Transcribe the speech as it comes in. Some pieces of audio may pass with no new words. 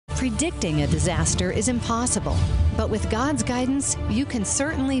Predicting a disaster is impossible, but with God's guidance, you can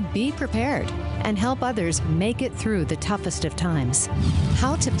certainly be prepared and help others make it through the toughest of times.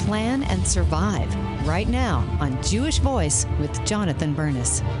 How to plan and survive, right now on Jewish Voice with Jonathan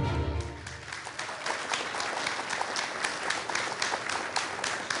Bernis.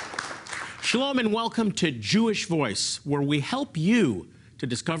 Shalom and welcome to Jewish Voice, where we help you to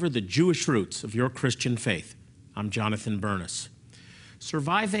discover the Jewish roots of your Christian faith. I'm Jonathan Bernis.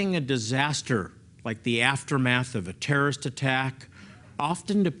 Surviving a disaster like the aftermath of a terrorist attack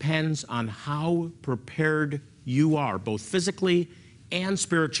often depends on how prepared you are, both physically and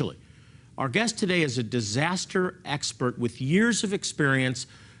spiritually. Our guest today is a disaster expert with years of experience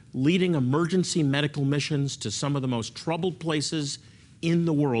leading emergency medical missions to some of the most troubled places in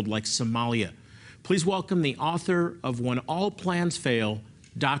the world, like Somalia. Please welcome the author of When All Plans Fail,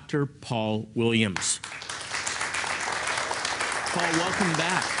 Dr. Paul Williams. Paul, welcome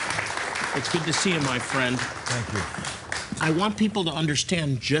back. It's good to see you, my friend. Thank you. I want people to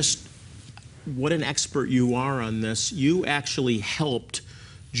understand just what an expert you are on this. You actually helped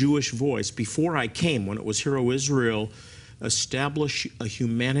Jewish Voice, before I came, when it was Hero Israel, establish a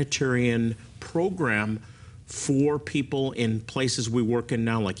humanitarian program for people in places we work in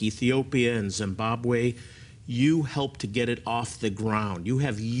now, like Ethiopia and Zimbabwe. You helped to get it off the ground. You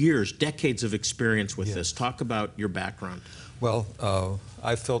have years, decades of experience with this. Talk about your background. Well,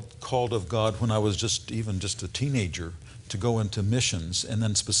 I felt called of God when I was just a teenager to go into missions, and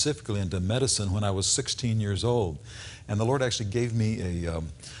then specifically into medicine when I was 16 years old. And the Lord actually gave me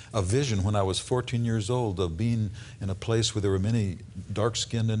a vision when I was 14 years old of being in a place where there were many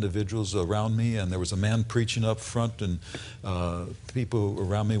dark-skinned individuals around me, and there was a man preaching up front, and people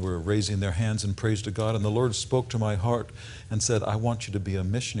around me were raising their hands in praise to God. And the Lord spoke to my heart and said, I want you to be a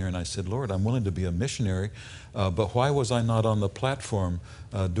missionary. And I said, Lord, I'm willing to be a missionary, but why was I not on the platform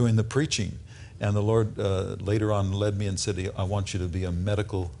doing the preaching? And the Lord later on led me and said, I want you to be a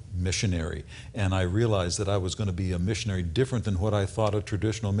medical missionary. And I realized that I was going to be a missionary different than what I thought a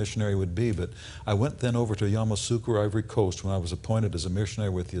traditional missionary would be. But I went then over to Yamoussoukro, Ivory Coast, when I was appointed as a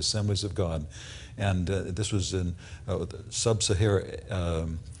missionary with the Assemblies of God. And this was in sub-Sahara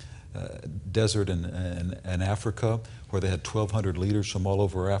desert in Africa, where they had 1,200 leaders from all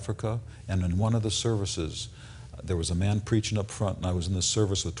over Africa. And in one of the services, there was a man preaching up front, and I was in the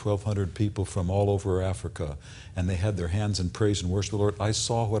service with 1,200 people from all over Africa, and they had their hands in praise and worship the Lord. I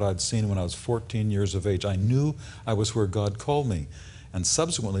saw what I'd seen when I was 14 years of age. I knew I was where God called me. And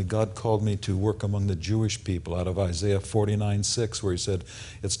subsequently, God called me to work among the Jewish people out of Isaiah 49:6, where he said,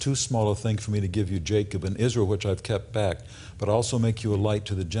 it's too small a thing for me to give you Jacob and Israel, which I've kept back, but also make you a light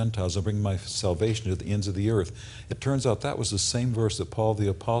to the Gentiles and bring my salvation to the ends of the earth. It turns out that was the same verse that Paul the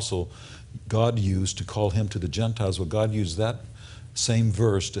Apostle, God used to call him to the Gentiles. Well, God used that same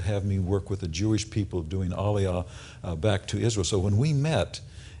verse to have me work with the Jewish people doing Aliyah back to Israel. So when we met,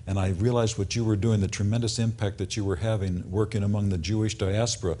 and I realized what you were doing, the tremendous impact that you were having working among the Jewish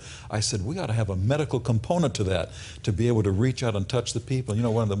diaspora, I said, we ought to have a medical component to that, to be able to reach out and touch the people. You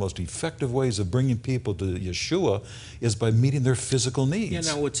know, one of the most effective ways of bringing people to Yeshua is by meeting their physical needs.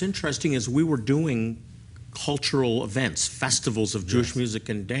 Yeah, now what's interesting is we were doing cultural events, festivals of Jewish music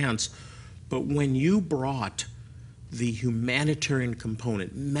and dance, but when you brought the humanitarian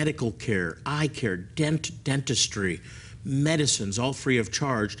component, medical care, eye care, dentistry, medicines, all free of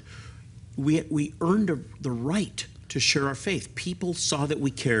charge, we earned the right to share our faith. People saw that we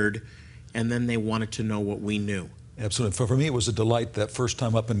cared, and then they wanted to know what we knew. Absolutely. For me, it was a delight that first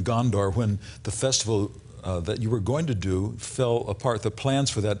time up in Gondar when the festival that you were going to do fell apart. The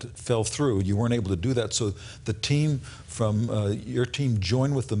plans for that fell through. You weren't able to do that. So the team from your team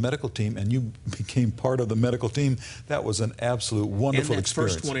joined with the medical team, and you became part of the medical team. That was an absolute wonderful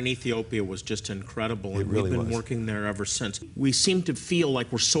experience. And that first one in Ethiopia was just incredible. It really was. We've been working there ever since. We seem to feel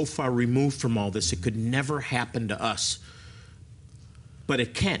like we're so far removed from all this, it could never happen to us. But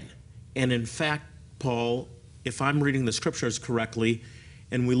it can. And in fact, Paul, if I'm reading the scriptures correctly,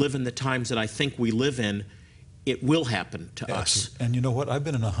 and we live in the times that I think we live in, it will happen to us. And you know what? I've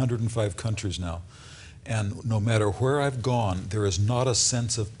been in 105 countries now. And no matter where I've gone, there is not a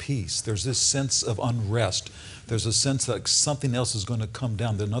sense of peace. There's this sense of unrest. There's a sense that something else is going to come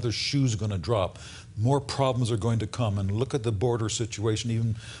down, that another shoe's going to drop. More problems are going to come. And look at the border situation,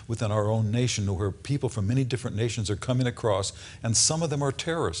 even within our own nation, where people from many different nations are coming across, and some of them are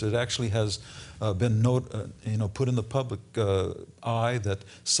terrorists. It actually has been put in the public eye that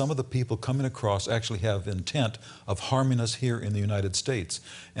some of the people coming across actually have intent of harming us here in the United States.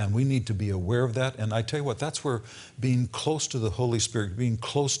 And we need to be aware of that. And I tell you what, that's where being close to the Holy Spirit, being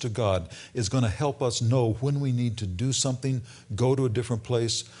close to God, is going to help us know when we need to do something, go to a different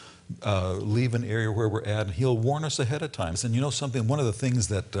place, leave an area where we're at, and He'll warn us ahead of time. And you know something, one of the things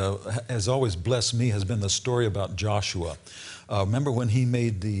that has always blessed me has been the story about Joshua. Remember when he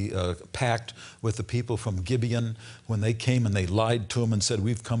made the pact with the people from Gibeon, when they came and they lied to him and said,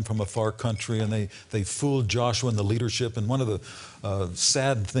 we've come from a far country, and they fooled Joshua and the leadership. And one of the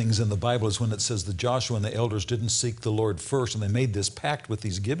sad things in the Bible is when it says that Joshua and the elders didn't seek the Lord first, and they made this pact with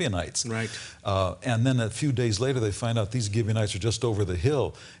these Gibeonites. Right. And then a few days later, they find out these Gibeonites are just over the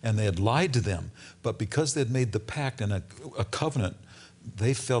hill, and they had lied to them. But because they had made the pact and a covenant,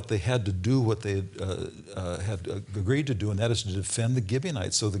 they felt they had to do what they had agreed to do, and that is to defend the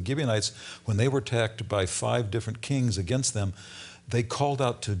Gibeonites. So the Gibeonites, when they were attacked by 5 different kings against them, they called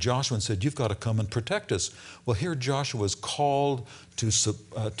out to Joshua and said, you've got to come and protect us. Well, here Joshua is called to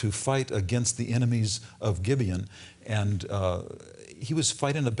fight against the enemies of Gibeon, and he was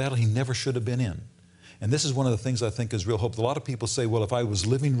fighting a battle he never should have been in. And this is one of the things I think is real hope. A lot of people say, well, if I was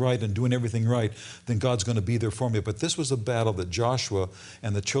living right and doing everything right, then God's going to be there for me. But this was a battle that Joshua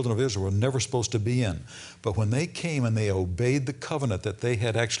and the children of Israel were never supposed to be in. But when they came and they obeyed the covenant that they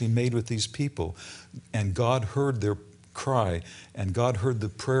had actually made with these people, and God heard their cry, and God heard the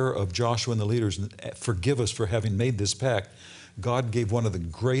prayer of Joshua and the leaders, forgive us for having made this pact, God gave one of the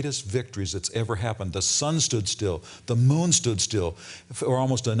greatest victories that's ever happened. The sun stood still, the moon stood still for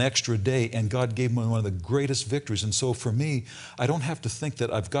almost an extra day, and God gave me one of the greatest victories. And so for me, I don't have to think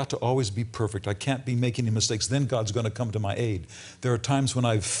that I've got to always be perfect. I can't be making any mistakes. Then God's going to come to my aid. There are times when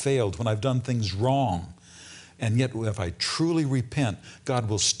I've failed, when I've done things wrong. And yet, if I truly repent, God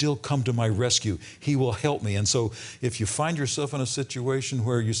will still come to my rescue. He will help me. And so if you find yourself in a situation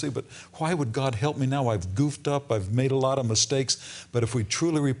where you say, but why would God help me now? I've goofed up. I've made a lot of mistakes. But if we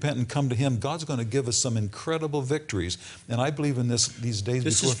truly repent and come to Him, God's going to give us some incredible victories. And I believe in these days.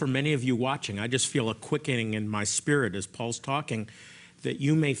 This is for many of you watching. I just feel a quickening in my spirit as Paul's talking, that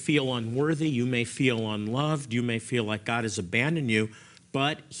you may feel unworthy, you may feel unloved, you may feel like God has abandoned you.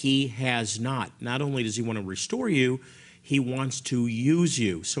 But He has not. Not only does He want to restore you, He wants to use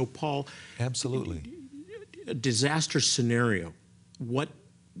you. So, Paul, absolutely, a disaster scenario, what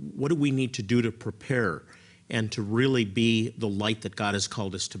do we need to do to prepare and to really be the light that God has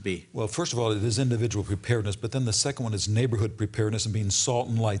called us to be? Well, first of all, it is individual preparedness, but then the second one is neighborhood preparedness and being salt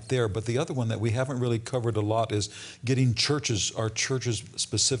and light there. But the other one that we haven't really covered a lot is getting our churches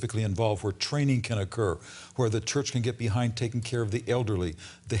specifically involved, where training can occur, where the church can get behind taking care of the elderly,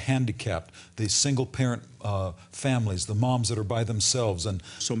 the handicapped, the single-parent families, the moms that are by themselves. And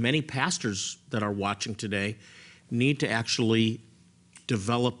so many pastors that are watching today need to actually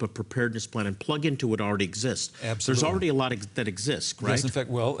develop a preparedness plan and plug into what already exists. Absolutely. There's already a lot that exists, right? Yes, in fact,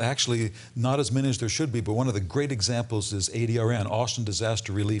 well, actually, not as many as there should be, but one of the great examples is ADRN, Austin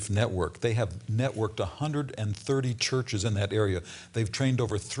Disaster Relief Network. They have networked 130 churches in that area. They've trained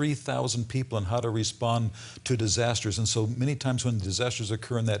over 3,000 people on how to respond to disasters. And so many times when disasters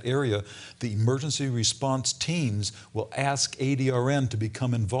occur in that area, the emergency response teams will ask ADRN to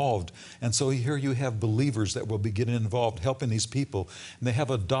become involved. And so here you have believers that will be getting involved, helping these people. And they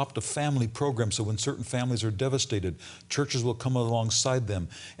have Adopt a Family program, so when certain families are devastated, churches will come alongside them.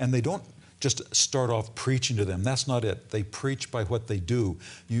 And they don't just start off preaching to them. That's not it. They preach by what they do.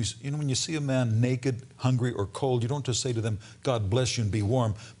 You know, when you see a man naked, hungry, or cold, you don't just say to them, God bless you and be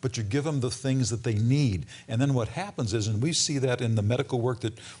warm, but you give them the things that they need. And then what happens is, and we see that in the medical work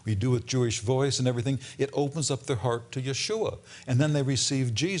that we do with Jewish Voice and everything, it opens up their heart to Yeshua. And then they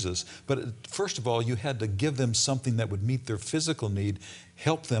receive Jesus. But first of all, you had to give them something that would meet their physical need,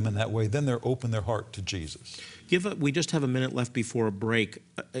 help them in that way. Then they're open their heart to Jesus. We just have a minute left before a break.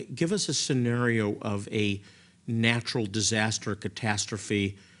 Give us a scenario of a natural disaster,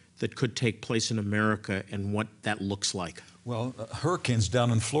 catastrophe that could take place in America and what that looks like. Well, hurricanes down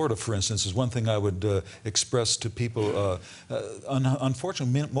in Florida, for instance, is one thing I would express to people.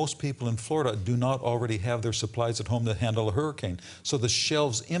 Unfortunately, most people in Florida do not already have their supplies at home to handle a hurricane. So the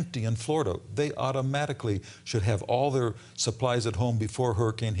shelves empty in Florida. They automatically should have all their supplies at home before a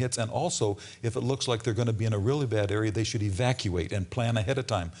hurricane hits. And also, if it looks like they're going to be in a really bad area, they should evacuate and plan ahead of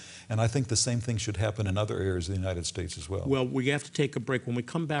time. And I think the same thing should happen in other areas of the United States as well. Well, we have to take a break. When we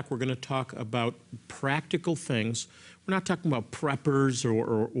come back, we're going to talk about practical things. We're not talking about preppers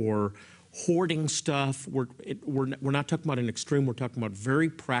or hoarding stuff. We're not talking about an extreme. We're talking about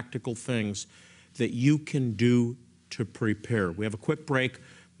very practical things that you can do to prepare. We have a quick break.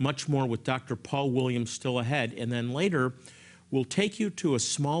 Much more with Dr. Paul Williams still ahead. And then later, we'll take you to a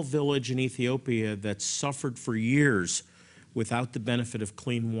small village in Ethiopia that suffered for years without the benefit of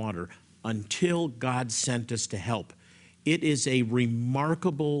clean water until God sent us to help. It is a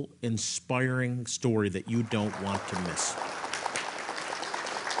remarkable, inspiring story that you don't want to miss.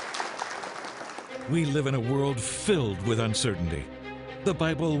 We live in a world filled with uncertainty. The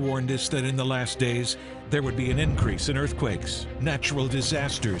Bible warned us that in the last days there would be an increase in earthquakes, natural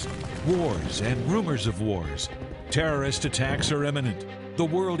disasters, wars, and rumors of wars. Terrorist attacks are imminent. The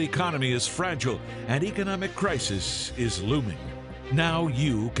world economy is fragile, and economic crisis is looming. Now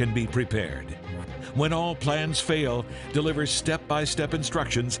you can be prepared. When All Plans Fail delivers step-by-step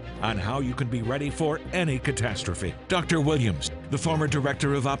instructions on how you can be ready for any catastrophe. Dr. Williams, the former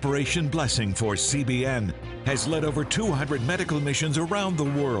director of Operation Blessing for CBN, has led over 200 medical missions around the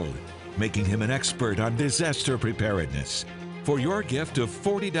world, making him an expert on disaster preparedness. For your gift of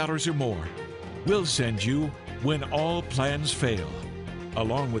 $40 or more, we'll send you When All Plans Fail.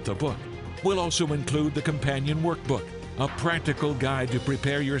 Along with the book, we'll also include the companion workbook, a practical guide to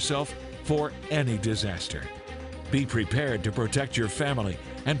prepare yourself for any disaster. Be prepared to protect your family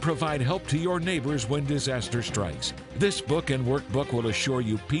and provide help to your neighbors when disaster strikes. This book and workbook will assure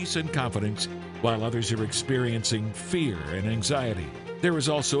you peace and confidence while others are experiencing fear and anxiety. There is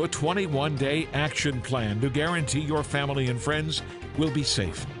also a 21-day action plan to guarantee your family and friends will be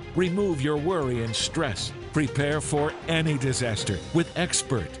safe. Remove your worry and stress. Prepare for any disaster with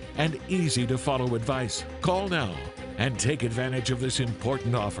expert and easy-to-follow advice. Call now and take advantage of this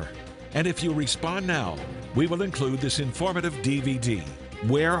important offer. And if you respond now, we will include this informative DVD,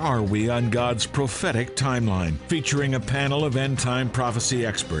 Where Are We on God's Prophetic Timeline, featuring a panel of end-time prophecy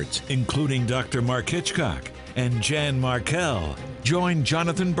experts, including Dr. Mark Hitchcock and Jan Markell. Join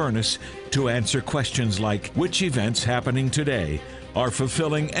Jonathan Bernis to answer questions like, which events happening today are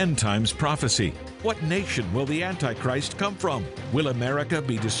fulfilling end times prophecy? What nation will the Antichrist come from? Will America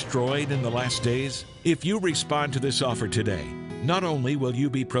be destroyed in the last days? If you respond to this offer today, not only will you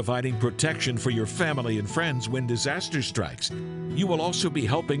be providing protection for your family and friends when disaster strikes, you will also be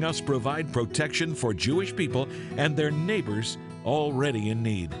helping us provide protection for Jewish people and their neighbors already in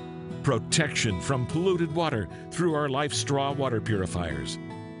need. Protection from polluted water through our Life Straw water purifiers.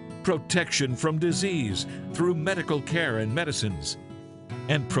 Protection from disease through medical care and medicines.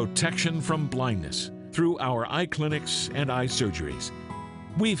 And protection from blindness through our eye clinics and eye surgeries.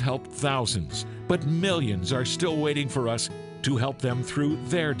 We've helped thousands, but millions are still waiting for us to help them through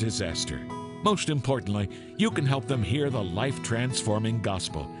their disaster. Most importantly, you can help them hear the life-transforming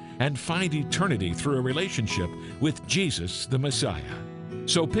gospel and find eternity through a relationship with Jesus the Messiah.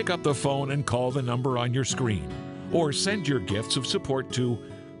 So pick up the phone and call the number on your screen, or send your gifts of support to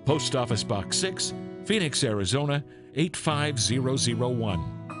Post Office Box 6, Phoenix, Arizona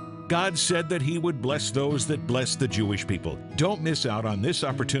 85001. God said that He would bless those that bless the Jewish people. Don't miss out on this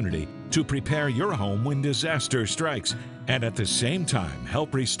opportunity to prepare your home when disaster strikes, and at the same time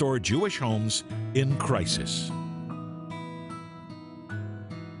help restore Jewish homes in crisis.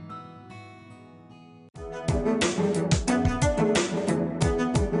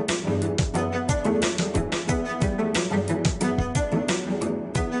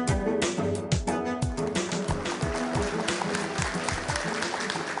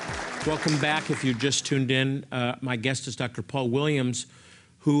 Welcome back. If you just tuned in, my guest is Dr. Paul Williams,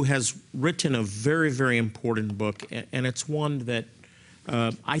 who has written a very, very important book, and it's one that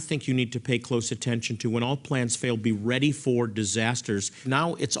I think you need to pay close attention to. When All Plans Fail, Be Ready for Disasters.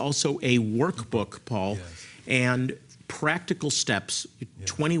 Now it's also a workbook, Paul, Yes. and practical steps,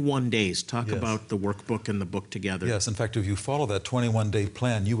 21 days. Talk Yes. about the workbook and the book together. Yes, in fact, if you follow that 21-day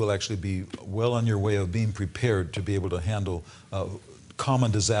plan, you will actually be well on your way of being prepared to be able to handle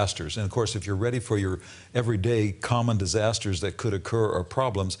common disasters. And of course, if you're ready for your everyday common disasters that could occur or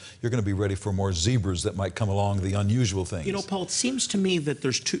problems, you're going to be ready for more zebras that might come along, the unusual things. You know, Paul, it seems to me that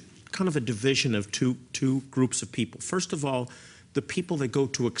there's kind of a division of two groups of people. First of all, the people that go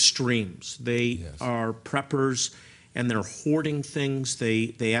to extremes. They are preppers and they're hoarding things.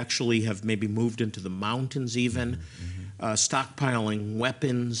 They actually have maybe moved into the mountains even, stockpiling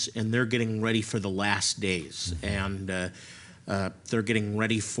weapons, and they're getting ready for the last days. And they're getting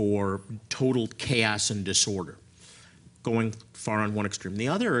ready for total chaos and disorder, going far on one extreme. The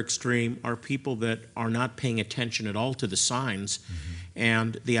other extreme are people that are not paying attention at all to the signs,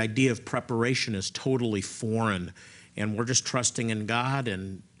 and the idea of preparation is totally foreign, and we're just trusting in God,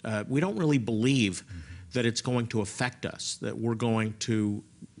 and we don't really believe that it's going to affect us, that we're going to,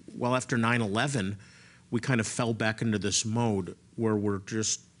 well, after 9/11, we kind of fell back into this mode where we're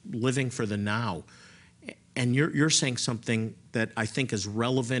just living for the now. And you're saying something that I think is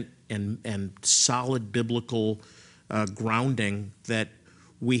relevant and solid biblical grounding, that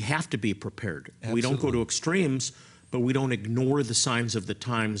we have to be prepared. Absolutely. We don't go to extremes, but we don't ignore the signs of the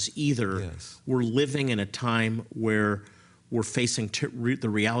times either. Yes. We're living in a time where we're facing the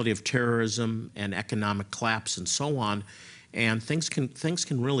reality of terrorism and economic collapse and so on. and things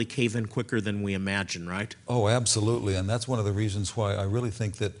can really cave in quicker than we imagine, right? Oh, absolutely. And that's one of the reasons why I really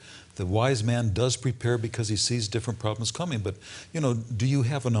think that the wise man does prepare, because he sees different problems coming. But, do you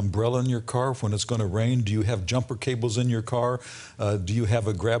have an umbrella in your car when it's going to rain? Do you have jumper cables in your car? Do you have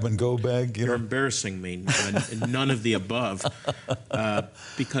a grab-and-go bag? You're embarrassing me. None of the above.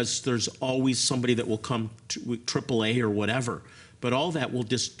 Because there's always somebody that will come to AAA or whatever. But all that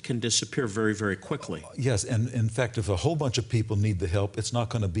can disappear very, very quickly. Yes, and in fact, if a whole bunch of people need the help, it's not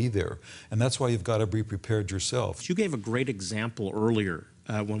going to be there. And that's why you've got to be prepared yourself. You gave a great example earlier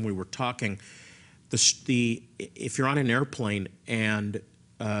when we were talking. If you're on an airplane and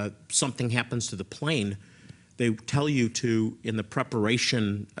something happens to the plane, they tell you to, in the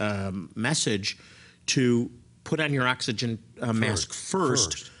preparation message, to put on your oxygen mask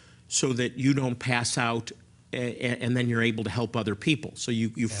first so that you don't pass out, and then you're able to help other people. So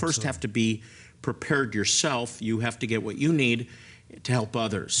you first have to be prepared yourself. You have to get what you need to help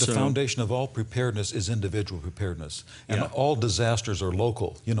others. The foundation of all preparedness is individual preparedness, and Yeah. all disasters are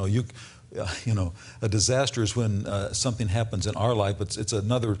local. A disaster is when something happens in our life. It's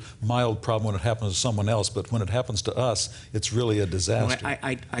another mild problem when it happens to someone else, but when it happens to us, it's really a disaster.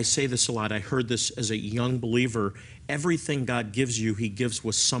 I say this a lot. I heard this as a young believer. Everything God gives you, He gives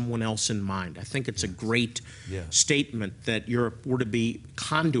with someone else in mind. I think it's a great statement that we're to be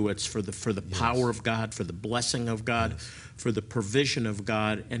conduits for the power of God, for the blessing of God, for the provision of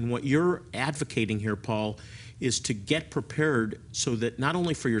God. And what you're advocating here, Paul, is to get prepared so that not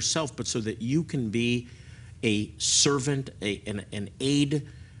only for yourself, but so that you can be a servant, an aid,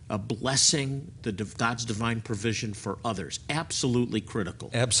 a blessing, God's divine provision for others. Absolutely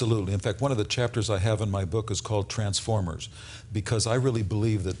critical. Absolutely. In fact, one of the chapters I have in my book is called Transformers, because I really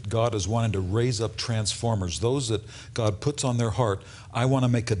believe that God is wanting to raise up transformers, those that God puts on their heart. I want to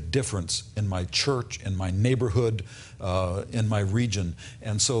make a difference in my church, in my neighborhood, in my region.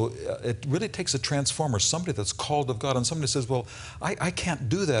 And so it really takes a transformer, somebody that's called of God. And somebody says, well, I can't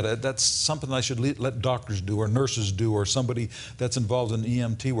do that. That's something I should let doctors do or nurses do, or somebody that's involved in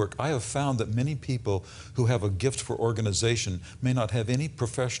EMT work. I have found that many people who have a gift for organization may not have any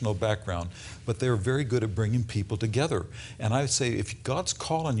professional background, but they're very good at bringing people together. And I say, if God's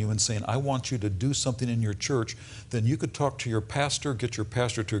calling you and saying, I want you to do something in your church, then you could talk to your pastor, get your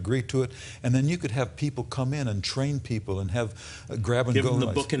pastor to agree to it, and then you could have people come in and train people and have grab and go. Give them the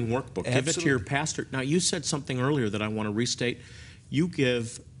book and workball. Absolutely. Give it to your pastor. Now, you said something earlier that I want to restate. You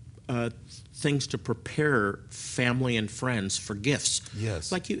give things to prepare family and friends for gifts.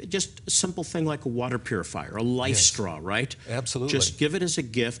 Yes. Like just a simple thing like a water purifier, a life straw, right? Absolutely. Just give it as a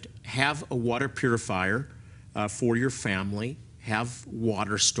gift. Have a water purifier for your family. Have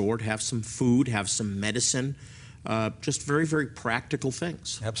water stored. Have some food. Have some medicine. Just very, very practical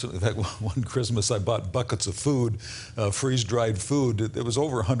things. Absolutely. In fact, one Christmas I bought buckets of food, freeze-dried food. It was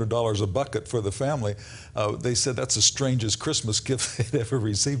over $100 a bucket for the family. They said that's the strangest Christmas gift they'd ever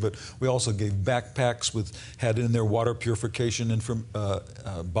received, but we also gave backpacks had in there water purification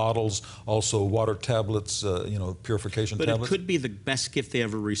bottles, also water tablets, purification tablets. But it could be the best gift they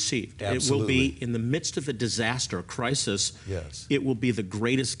ever received. Absolutely. It will be, in the midst of a disaster, a crisis, Yes. It will be the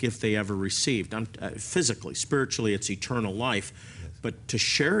greatest gift they ever received. Physically, spiritually, it's eternal life. But to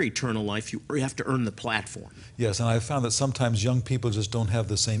share eternal life, you have to earn the platform. Yes, and I found that sometimes young people just don't have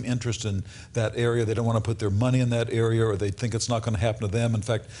the same interest in that area. They don't want to put their money in that area, or they think it's not going to happen to them. In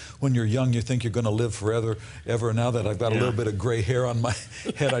fact, when you're young, you think you're going to live forever. Now that I've got a little bit of gray hair on my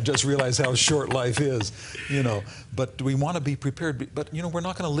head, I just realize how short life is, But we want to be prepared. But, we're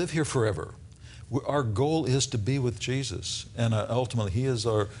not going to live here forever. Our goal is to be with Jesus, and ultimately He is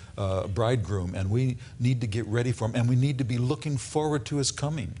our bridegroom, and we need to get ready for Him, and we need to be looking forward to His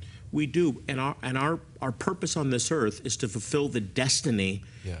coming. We do, and our purpose on this earth is to fulfill the destiny.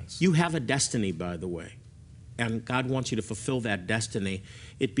 Yes. You have a destiny, by the way, and God wants you to fulfill that destiny.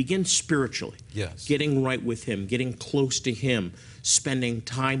 It begins spiritually. Yes. Getting right with Him, getting close to Him, spending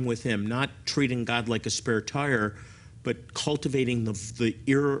time with Him, not treating God like a spare tire, but cultivating the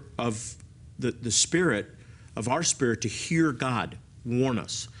ear of the spirit of our spirit to hear God warn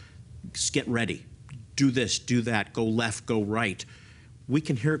us. Just get ready. Do this, do that, go left, go right. We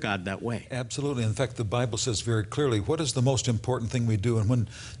can hear God that way. Absolutely. In fact, the Bible says very clearly, what is the most important thing we do? And when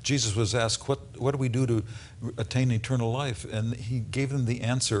Jesus was asked, what do we do to attain eternal life? And He gave them the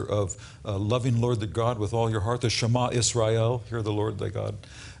answer of loving Lord the God with all your heart, the Shema Israel, hear the Lord thy God,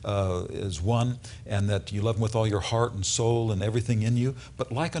 is one, and that you love him with all your heart and soul and everything in you.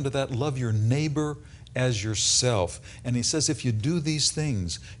 But like unto that, love your neighbor as yourself. And he says if you do these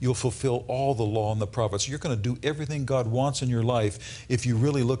things, you'll fulfill all the law and the prophets. You're going to do everything God wants in your life if you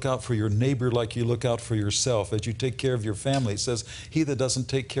really look out for your neighbor like you look out for yourself. As you take care of your family, it says he that doesn't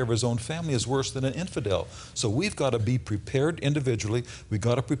take care of his own family is worse than an infidel. So we've got to be prepared individually, we've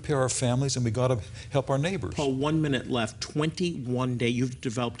got to prepare our families, and we've got to help our neighbors. Paul, 1 minute left. 21 day, you've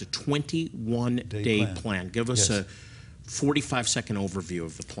developed a 21-day plan. Give us a 45-second overview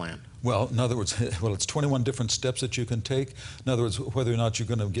of the plan. Well, in other words, it's 21 different steps that you can take. In other words, whether or not you're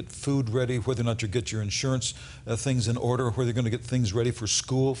going to get food ready, whether or not you get your insurance things in order, whether you're going to get things ready for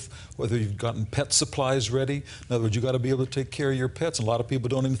school, whether you've gotten pet supplies ready. In other words, you've got to be able to take care of your pets. And a lot of people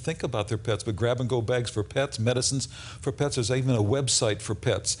don't even think about their pets, but grab-and-go bags for pets, medicines for pets. There's even a website for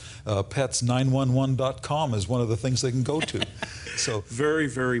pets. Pets911.com is one of the things they can go to. So very,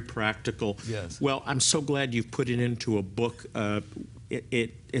 very practical. Yes. Well, I'm so glad you've put it into a book.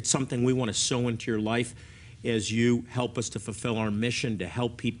 It's something we want to sow into your life as you help us to fulfill our mission to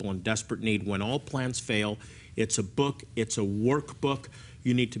help people in desperate need. When all plans fail, it's a book, it's a workbook.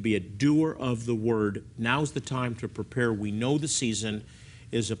 You need to be a doer of the word. Now's the time to prepare. We know the season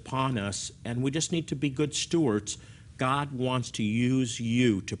is upon us, and we just need to be good stewards. God wants to use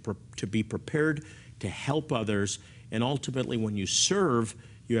you to be prepared to help others, and ultimately when you serve,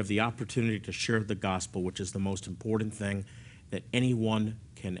 you have the opportunity to share the gospel, which is the most important thing that anyone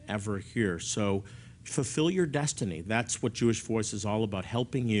can ever hear. So fulfill your destiny. That's what Jewish Voice is all about,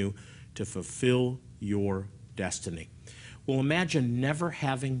 helping you to fulfill your destiny. Well, imagine never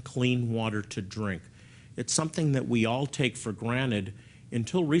having clean water to drink. It's something that we all take for granted.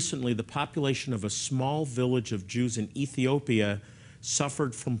 Until recently, the population of a small village of Jews in Ethiopia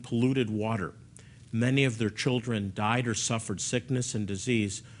suffered from polluted water. Many of their children died or suffered sickness and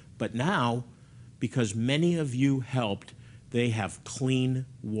disease. But now, because many of you helped, they have clean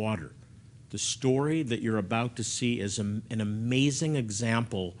water. The story that you're about to see is an amazing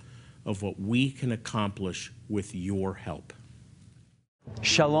example of what we can accomplish with your help.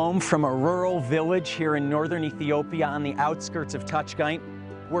 Shalom from a rural village here in northern Ethiopia on the outskirts of Tachgaint.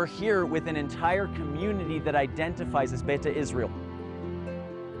 We're here with an entire community that identifies as Beta Israel.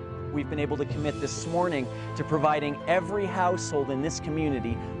 We've been able to commit this morning to providing every household in this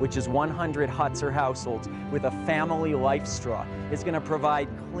community, which is 100 huts or households, with a family life straw. It's going to provide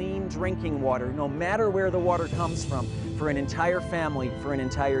clean drinking water, no matter where the water comes from, for an entire family for an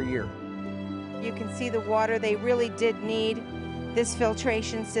entire year. You can see the water they really did need, this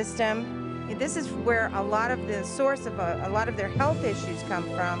filtration system. This is where a lot of the source of a lot of their health issues come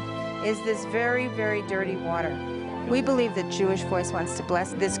from, is this very, very dirty water. We believe that Jewish Voice wants to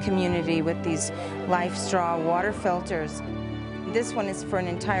bless this community with these Life Straw water filters. This one is for an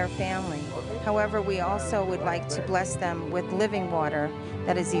entire family. However, we also would like to bless them with living water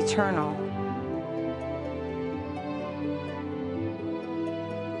that is eternal.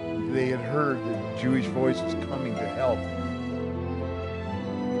 They had heard that Jewish Voice was coming to help.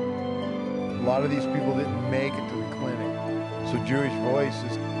 A lot of these people didn't make it to the clinic, so Jewish Voice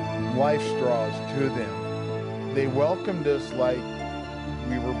is life straws to them. They welcomed us like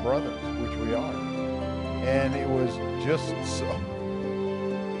we were brothers, which we are. And it was just so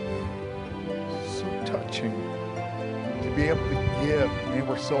touching to be able to give. They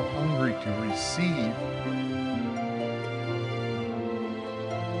were so hungry to receive.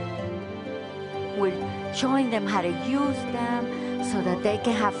 We're showing them how to use them so that they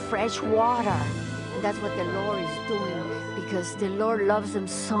can have fresh water. And that's what the Lord is doing, because the Lord loves them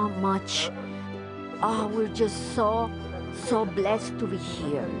so much. Oh, we're just so blessed to be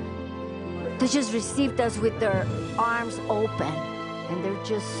here. They just received us with their arms open, and they're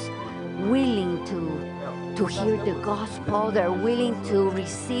just willing to hear the gospel. They're willing to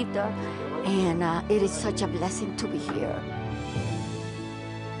receive that, and it is such a blessing to be here.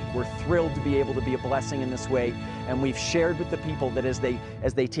 We're thrilled to be able to be a blessing in this way, and we've shared with the people that as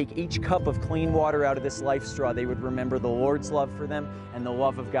they take each cup of clean water out of this life straw, they would remember the Lord's love for them and the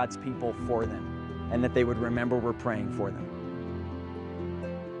love of God's people for them, and that they would remember we're praying for them.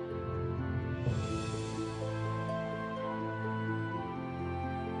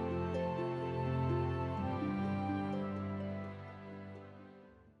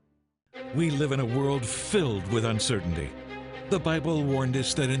 We live in a world filled with uncertainty. The Bible warned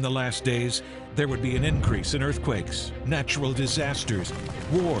us that in the last days, there would be an increase in earthquakes, natural disasters,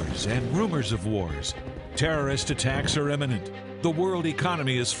 wars, and rumors of wars. Terrorist attacks are imminent. The world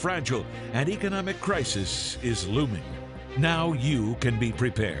economy is fragile, and economic crisis is looming. Now you can be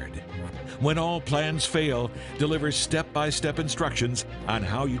prepared. When All Plans Fail delivers step-by-step instructions on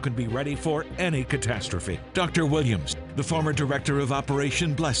how you can be ready for any catastrophe. Dr. Williams, the former director of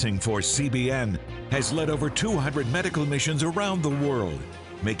Operation Blessing for CBN, has led over 200 medical missions around the world,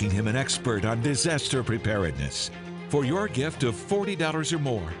 making him an expert on disaster preparedness. For your gift of $40 or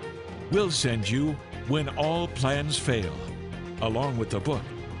more, we'll send you When All Plans Fail. Along with the book,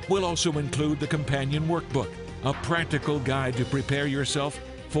 we'll also include the companion workbook, a practical guide to prepare yourself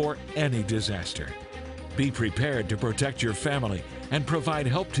for any disaster. Be prepared to protect your family and provide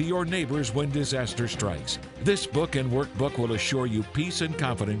help to your neighbors when disaster strikes. This book and workbook will assure you peace and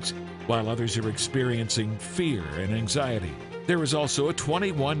confidence while others are experiencing fear and anxiety. There is also a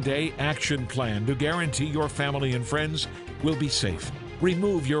 21-day action plan to guarantee your family and friends will be safe.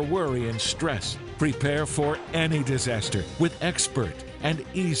 Remove your worry and stress. Prepare for any disaster with expert and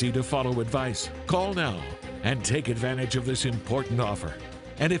easy-to-follow advice. Call now and take advantage of this important offer.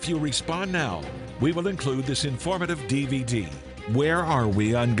 And if you respond now, we will include this informative DVD, Where Are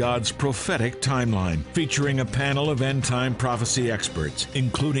We on God's Prophetic Timeline, featuring a panel of end-time prophecy experts,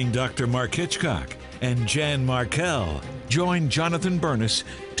 including Dr. Mark Hitchcock and Jan Markell. Join Jonathan Bernis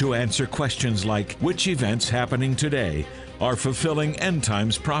to answer questions like, which events happening today are fulfilling end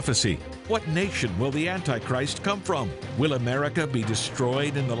times prophecy? What nation will the Antichrist come from? Will America be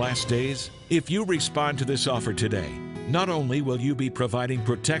destroyed in the last days? If you respond to this offer today, not only will you be providing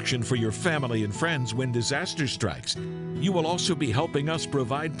protection for your family and friends when disaster strikes, you will also be helping us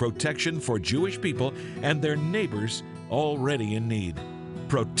provide protection for Jewish people and their neighbors already in need.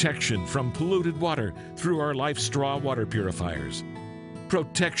 Protection from polluted water through our LifeStraw water purifiers.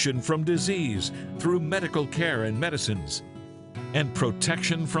 Protection from disease through medical care and medicines. And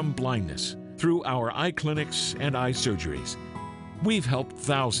protection from blindness through our eye clinics and eye surgeries. We've helped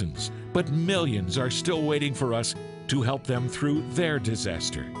thousands, but millions are still waiting for us to help them through their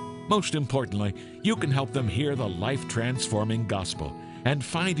disaster. Most importantly, you can help them hear the life-transforming gospel and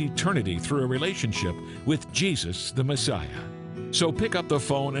find eternity through a relationship with Jesus the Messiah. So pick up the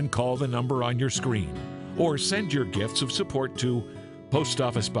phone and call the number on your screen, or send your gifts of support to Post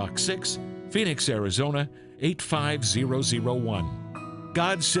Office Box 6, Phoenix, Arizona 85001.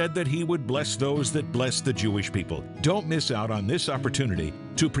 God said that He would bless those that bless the Jewish people. Don't miss out on this opportunity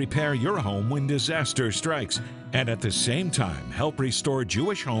to prepare your home when disaster strikes, and at the same time help restore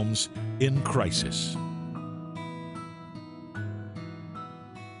Jewish homes in crisis.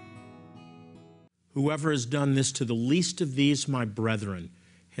 Whoever has done this to the least of these, my brethren,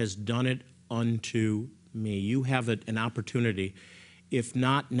 has done it unto me. You have an opportunity. If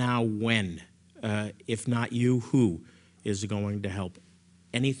not now, when? If not you, who is going to help?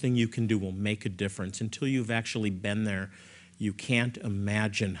 Anything you can do will make a difference. Until you've actually been there, you can't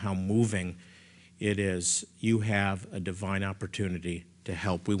imagine how moving it is. You have a divine opportunity to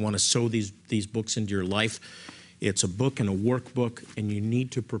help. We want to sow these books into your life. It's a book and a workbook, and you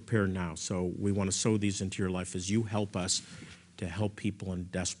need to prepare now. So we want to sow these into your life as you help us to help people in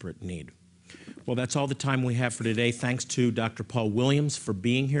desperate need. Well, that's all the time we have for today. Thanks to Dr. Paul Williams for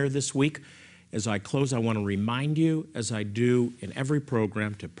being here this week. As I close, I want to remind you, as I do in every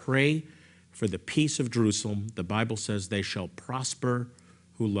program, to pray for the peace of Jerusalem. The Bible says they shall prosper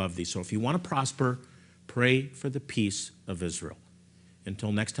who love thee. So if you want to prosper, pray for the peace of Israel.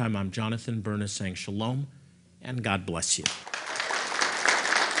 Until next time, I'm Jonathan Bernis saying shalom, and God bless you.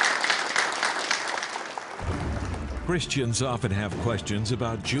 Christians often have questions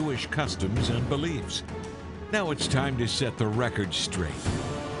about Jewish customs and beliefs. Now it's time to set the record straight.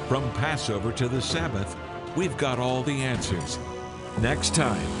 From Passover to the Sabbath, we've got all the answers. Next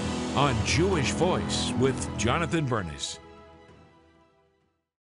time on Jewish Voice with Jonathan Bernis.